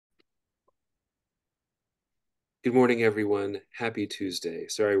Good morning, everyone. Happy Tuesday.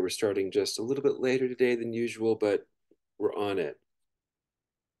 Sorry, we're starting just a little bit later today than usual, but we're on it.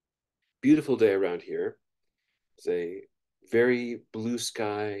 Beautiful day around here. It's a very blue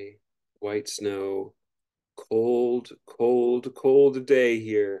sky, white snow, cold, cold, cold day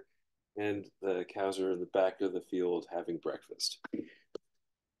here. And the cows are in the back of the field having breakfast.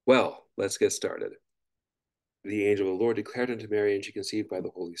 Well, let's get started. The angel of the Lord declared unto Mary, and she conceived by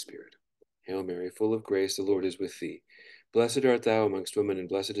the Holy Spirit. Hail Mary, full of grace, the Lord is with thee. Blessed art thou amongst women, and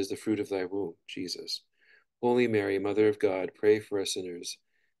blessed is the fruit of thy womb, Jesus. Holy Mary, Mother of God, pray for us sinners,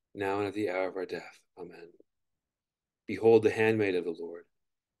 now and at the hour of our death. Amen. Behold the handmaid of the Lord.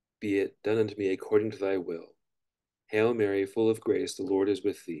 Be it done unto me according to thy will. Hail Mary, full of grace, the Lord is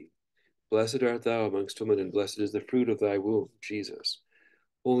with thee. Blessed art thou amongst women, and blessed is the fruit of thy womb, Jesus.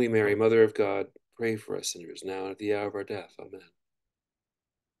 Holy Mary, Mother of God, pray for us sinners, now and at the hour of our death. Amen.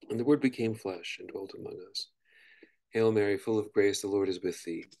 And the Word became flesh and dwelt among us. Hail Mary, full of grace, the Lord is with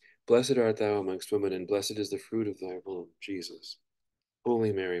thee. Blessed art thou amongst women, and blessed is the fruit of thy womb, Jesus.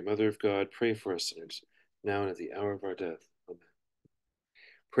 Holy Mary, Mother of God, pray for us sinners, now and at the hour of our death. Amen.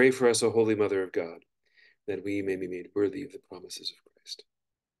 Pray for us, O Holy Mother of God, that we may be made worthy of the promises of Christ.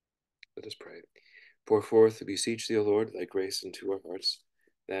 Let us pray. Pour forth, we beseech thee, O Lord, thy grace into our hearts,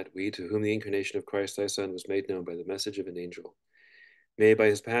 that we, to whom the incarnation of Christ thy Son was made known by the message of an angel, may by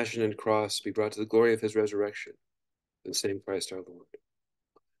his passion and cross be brought to the glory of his resurrection, the same Christ our Lord.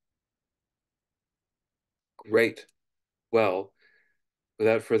 Great. Well,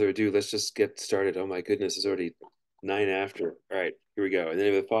 without further ado, let's just get started. Oh my goodness, it's already 9 after. All right, here we go. In the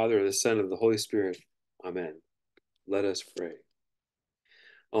name of the Father, and the Son, and of the Holy Spirit. Amen. Let us pray.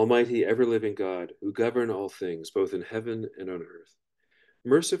 Almighty, ever-living God, who govern all things, both in heaven and on earth,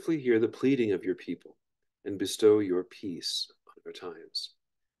 mercifully hear the pleading of your people, and bestow your peace on our times.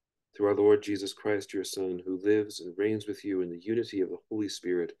 Through our Lord Jesus Christ, your Son, who lives and reigns with you in the unity of the Holy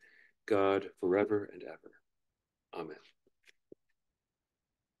Spirit, God, forever and ever. Amen.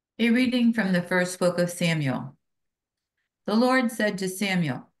 A reading from the first book of Samuel. The Lord said to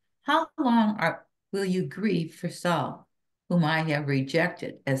Samuel, How long will you grieve for Saul, whom I have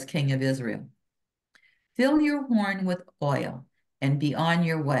rejected as king of Israel? Fill your horn with oil and be on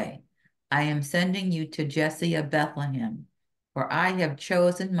your way. I am sending you to Jesse of Bethlehem, for I have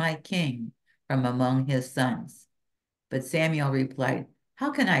chosen my king from among his sons. But Samuel replied,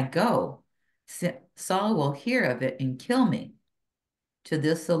 How can I go? Saul will hear of it and kill me. To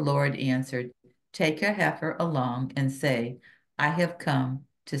this the Lord answered, Take a heifer along and say, I have come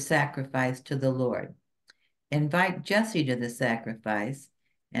to sacrifice to the Lord. Invite Jesse to the sacrifice,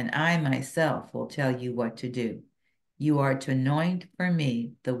 and I myself will tell you what to do. You are to anoint for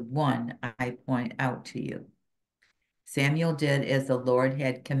me the one I point out to you. Samuel did as the Lord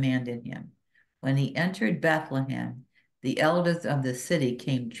had commanded him. When he entered Bethlehem, the elders of the city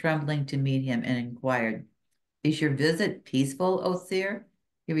came trembling to meet him and inquired, Is your visit peaceful, O seer?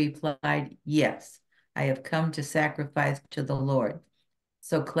 He replied, Yes, I have come to sacrifice to the Lord.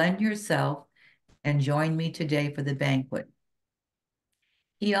 So cleanse yourself and join me today for the banquet.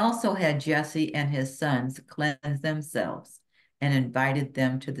 He also had Jesse and his sons cleanse themselves and invited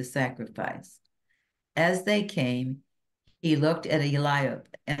them to the sacrifice. As they came, he looked at Eliab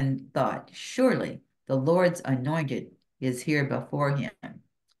and thought, Surely the Lord's anointed is here before him.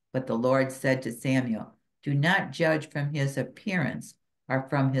 But the Lord said to Samuel, Do not judge from his appearance or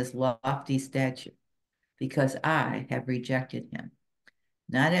from his lofty stature, because I have rejected him.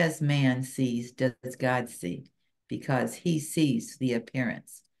 Not as man sees does God see, because he sees the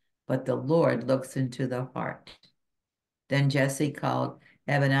appearance, but the Lord looks into the heart. Then Jesse called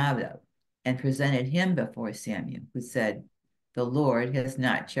Abinadab and presented him before Samuel, who said, The Lord has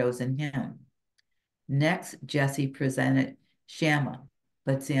not chosen him. Next, Jesse presented Shammah,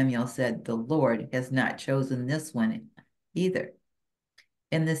 but Samuel said, The Lord has not chosen this one either.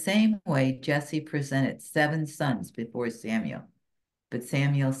 In the same way, Jesse presented 7 sons before Samuel. But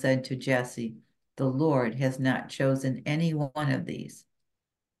Samuel said to Jesse, The Lord has not chosen any one of these.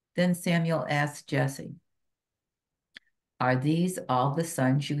 Then Samuel asked Jesse, Are these all the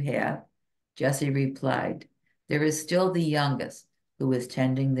sons you have? Jesse replied, There is still the youngest, who is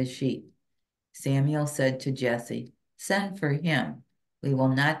tending the sheep. Samuel said to Jesse, Send for him. We will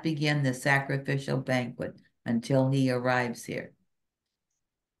not begin the sacrificial banquet until he arrives here.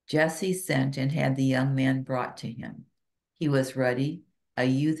 Jesse sent and had the young man brought to him. He was ruddy, a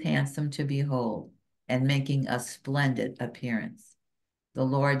youth handsome to behold, and making a splendid appearance. The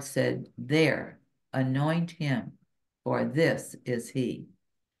Lord said, There, anoint him, for this is he.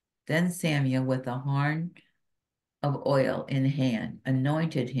 Then Samuel, with a horn of oil in hand,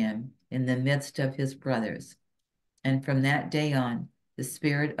 anointed him in the midst of his brothers. And from that day on, the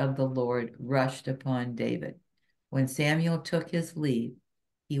Spirit of the Lord rushed upon David. When Samuel took his leave,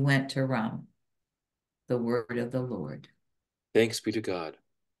 he went to Ramah. The word of the Lord. Thanks be to God.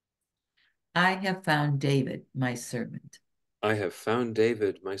 I have found David, my servant. I have found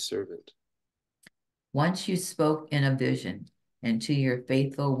David, my servant. Once you spoke in a vision, and to your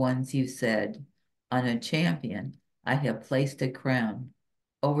faithful ones you said, on a champion I have placed a crown.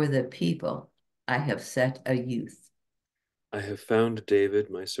 Over the people I have set a youth. I have found David,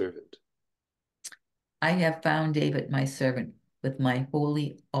 my servant. I have found David, my servant, with my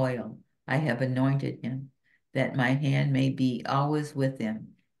holy oil. I have anointed him, that my hand may be always with him,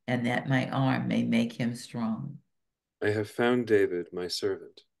 and that my arm may make him strong. I have found David, my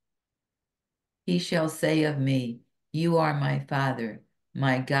servant. He shall say of me, you are my Father,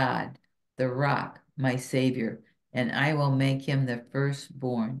 my God, the rock, my Savior, and I will make him the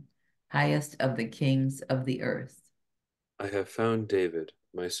firstborn, highest of the kings of the earth. I have found David,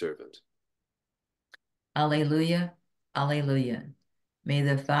 my servant. Alleluia, alleluia. May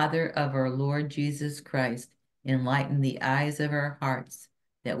the Father of our Lord Jesus Christ enlighten the eyes of our hearts,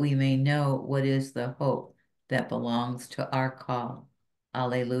 that we may know what is the hope that belongs to our call.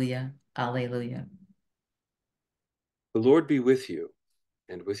 Alleluia, alleluia. The Lord be with you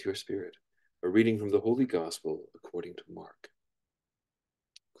and with your spirit. A reading from the Holy Gospel according to Mark.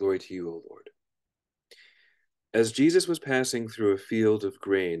 Glory to you, O Lord. As Jesus was passing through a field of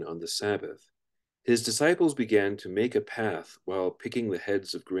grain on the Sabbath, his disciples began to make a path while picking the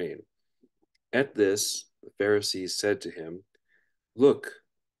heads of grain. At this, the Pharisees said to him, "Look,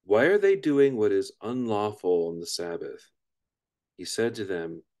 why are they doing what is unlawful on the Sabbath?" He said to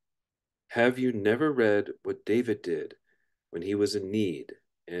them, "Have you never read what David did when he was in need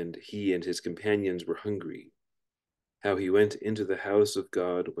and he and his companions were hungry? How he went into the house of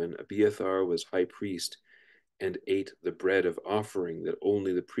God when Abiathar was high priest and ate the bread of offering that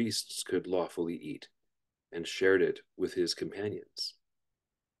only the priests could lawfully eat, and shared it with his companions."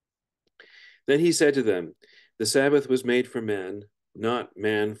 Then he said to them, "The Sabbath was made for man, not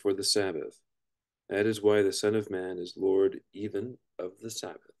man for the Sabbath. That is why the Son of Man is Lord even of the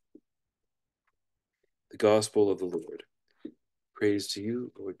Sabbath." The Gospel of the Lord. Praise to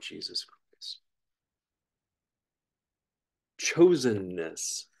you, Lord Jesus Christ.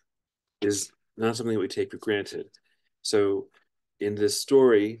 Chosenness is not something that we take for granted. So, in this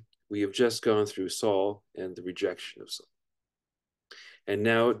story, we have just gone through Saul and the rejection of Saul. And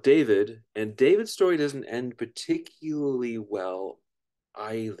now David, and David's story doesn't end particularly well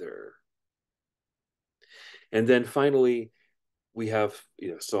either. And then finally, we have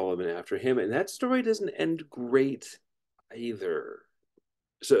Solomon after him, and that story doesn't end great either.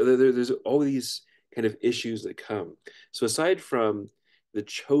 So there's all these kind of issues that come. So aside from the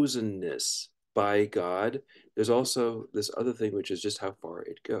chosenness by God, there's also this other thing, which is just how far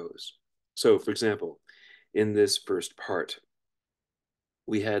it goes. So, for example, in this first part,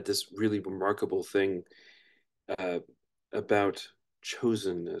 we had this really remarkable thing uh, about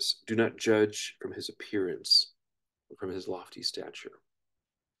chosenness. Do not judge from his appearance, or from his lofty stature,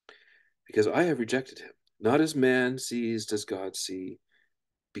 because I have rejected him. Not as man sees does God see,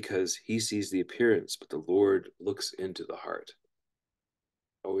 because he sees the appearance, but the Lord looks into the heart.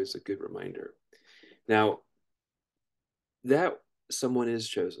 Always a good reminder. Now, that someone is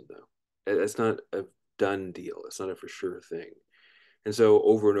chosen, though. That's not a done deal. It's not a for sure thing. And so,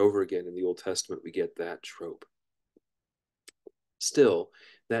 over and over again in the Old Testament, we get that trope. Still,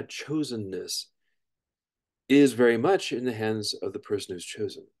 that chosenness is very much in the hands of the person who's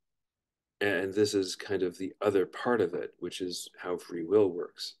chosen. And this is kind of the other part of it, which is how free will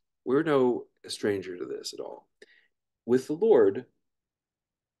works. We're no stranger to this at all. With the Lord,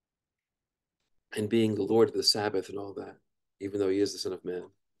 and being the Lord of the Sabbath and all that, even though he is the Son of Man,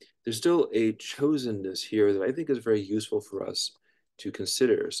 there's still a chosenness here that I think is very useful for us to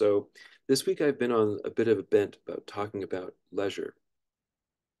consider. So this week I've been on a bit of a bent about talking about leisure,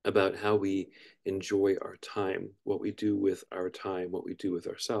 about how we enjoy our time, what we do with our time, what we do with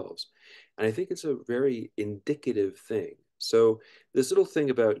ourselves. And I think it's a very indicative thing. So this little thing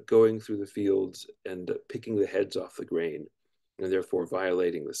about going through the fields and picking the heads off the grain, and therefore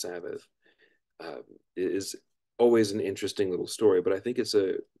violating the Sabbath, is always an interesting little story. But I think it's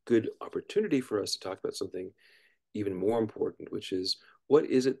a good opportunity for us to talk about something even more important, which is, what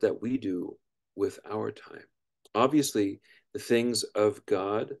is it that we do with our time? Obviously, the things of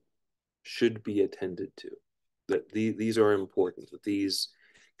God should be attended to, that these are important, that these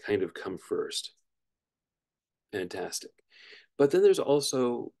kind of come first. Fantastic. But then there's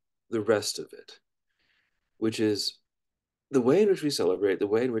also the rest of it, which is the way in which we celebrate, the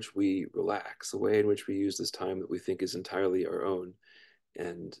way in which we relax, the way in which we use this time that we think is entirely our own,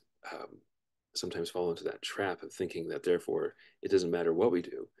 and sometimes fall into that trap of thinking that therefore it doesn't matter what we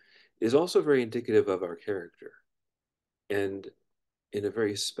do, is also very indicative of our character. And in a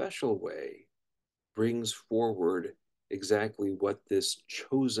very special way, brings forward exactly what this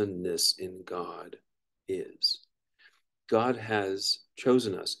chosenness in God is. God has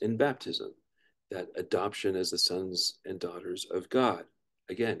chosen us in baptism, that adoption as the sons and daughters of God,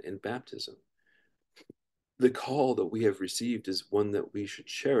 again, in baptism. The call that we have received is one that we should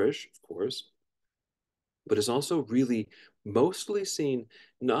cherish, of course, but is also really mostly seen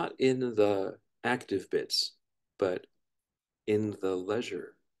not in the active bits, but in the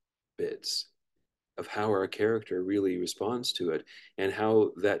leisure bits of how our character really responds to it and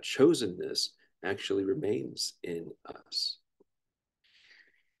how that chosenness actually remains in us.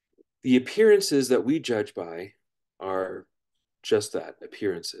 The appearances that we judge by are just that,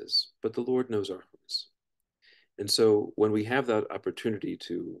 appearances, but the Lord knows our hearts. And so when we have that opportunity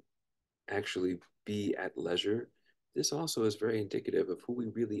to actually be at leisure, this also is very indicative of who we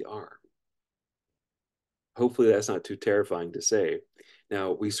really are. Hopefully that's not too terrifying to say.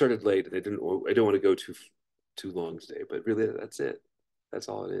 Now we started late and I don't want to go too long today, but really that's it. That's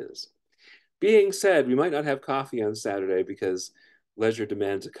all it is. Being said, we might not have coffee on Saturday because leisure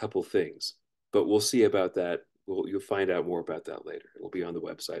demands a couple things, but we'll see about that. You'll find out more about that later. It'll be on the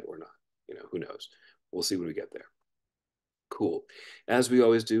website or not. Who knows? We'll see when we get there. Cool. As we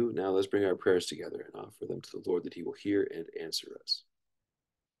always do, now let's bring our prayers together and offer them to the Lord that he will hear and answer us.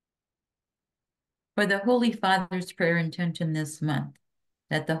 For the Holy Father's prayer intention this month,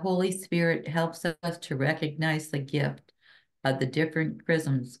 that the Holy Spirit helps us to recognize the gift of the different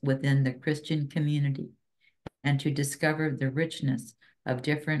chrisms within the Christian community and to discover the richness of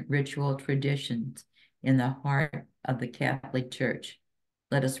different ritual traditions in the heart of the Catholic Church.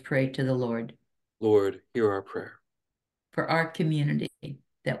 Let us pray to the Lord. Lord, hear our prayer. For our community,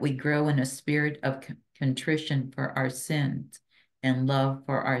 that we grow in a spirit of contrition for our sins and love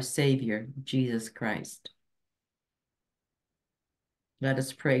for our Savior, Jesus Christ. Let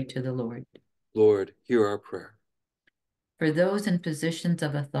us pray to the Lord. Lord, hear our prayer. For those in positions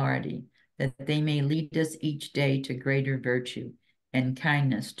of authority, that they may lead us each day to greater virtue and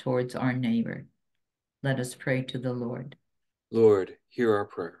kindness towards our neighbor. Let us pray to the Lord. Lord, hear our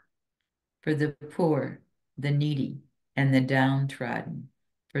prayer. For the poor, the needy, and the downtrodden,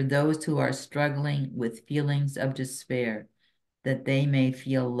 for those who are struggling with feelings of despair, that they may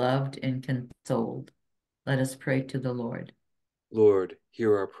feel loved and consoled. Let us pray to the Lord. Lord,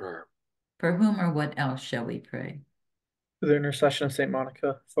 hear our prayer. For whom or what else shall we pray? Through the intercession of Saint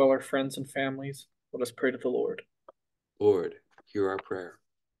Monica, for all our friends and families, let us pray to the Lord. Lord, hear our prayer.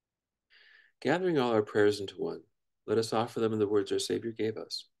 Gathering all our prayers into one, let us offer them in the words our Savior gave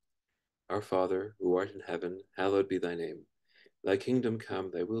us. Our Father, who art in heaven, hallowed be thy name. Thy kingdom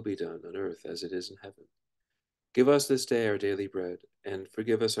come, thy will be done, on earth as it is in heaven. Give us this day our daily bread, and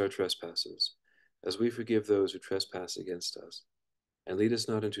forgive us our trespasses, as we forgive those who trespass against us. And lead us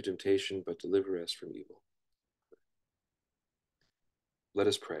not into temptation, but deliver us from evil. Let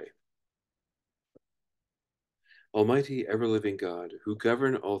us pray. Almighty, ever-living God, who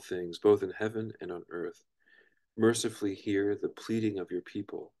govern all things, both in heaven and on earth, mercifully hear the pleading of your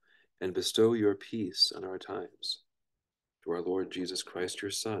people, and bestow your peace on our times. Through our Lord Jesus Christ,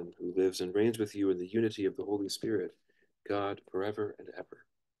 your Son, who lives and reigns with you in the unity of the Holy Spirit, God, forever and ever.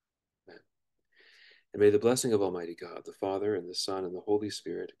 Amen. And may the blessing of Almighty God, the Father, and the Son, and the Holy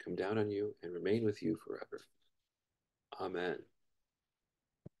Spirit come down on you and remain with you forever. Amen.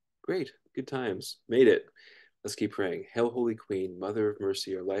 Great. Good times. Made it. Let's keep praying. Hail, Holy Queen, Mother of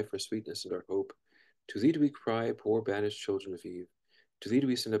Mercy, our life, our sweetness, and our hope. To thee do we cry, poor banished children of Eve. To thee do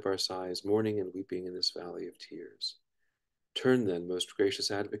we send up our sighs, mourning and weeping in this valley of tears. Turn then, most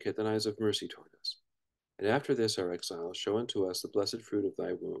gracious Advocate, thine eyes of mercy toward us. And after this our exile, show unto us the blessed fruit of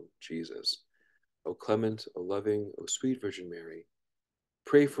thy womb, Jesus. O clement, O loving, O sweet Virgin Mary,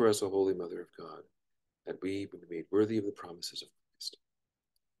 pray for us, O Holy Mother of God, that we may be made worthy of the promises of Christ.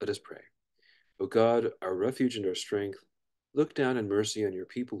 Let us pray. O God, our refuge and our strength, look down in mercy on your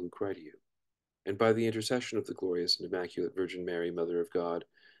people who cry to you. And by the intercession of the glorious and immaculate Virgin Mary, Mother of God,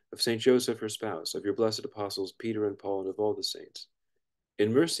 of Saint Joseph, her spouse, of your blessed apostles, Peter and Paul, and of all the saints,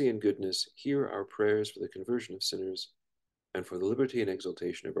 in mercy and goodness, hear our prayers for the conversion of sinners and for the liberty and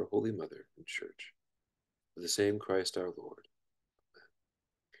exaltation of our Holy Mother and Church. For the same Christ our Lord. Amen.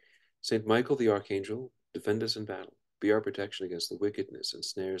 Saint Michael the Archangel, defend us in battle. Be our protection against the wickedness and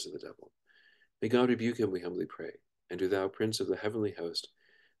snares of the devil. May God rebuke him, we humbly pray. And do thou, Prince of the heavenly host,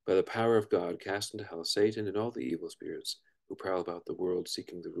 by the power of God, cast into hell Satan and all the evil spirits who prowl about the world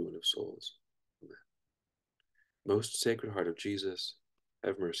seeking the ruin of souls. Amen. Most Sacred Heart of Jesus,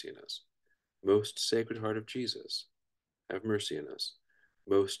 have mercy on us. Most Sacred Heart of Jesus, have mercy on us.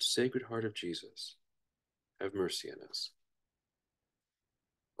 Most Sacred Heart of Jesus, have mercy on us.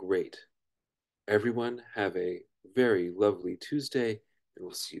 Great. Everyone have a very lovely Tuesday, and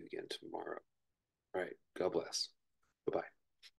we'll see you again tomorrow. All right. God bless. Bye-bye.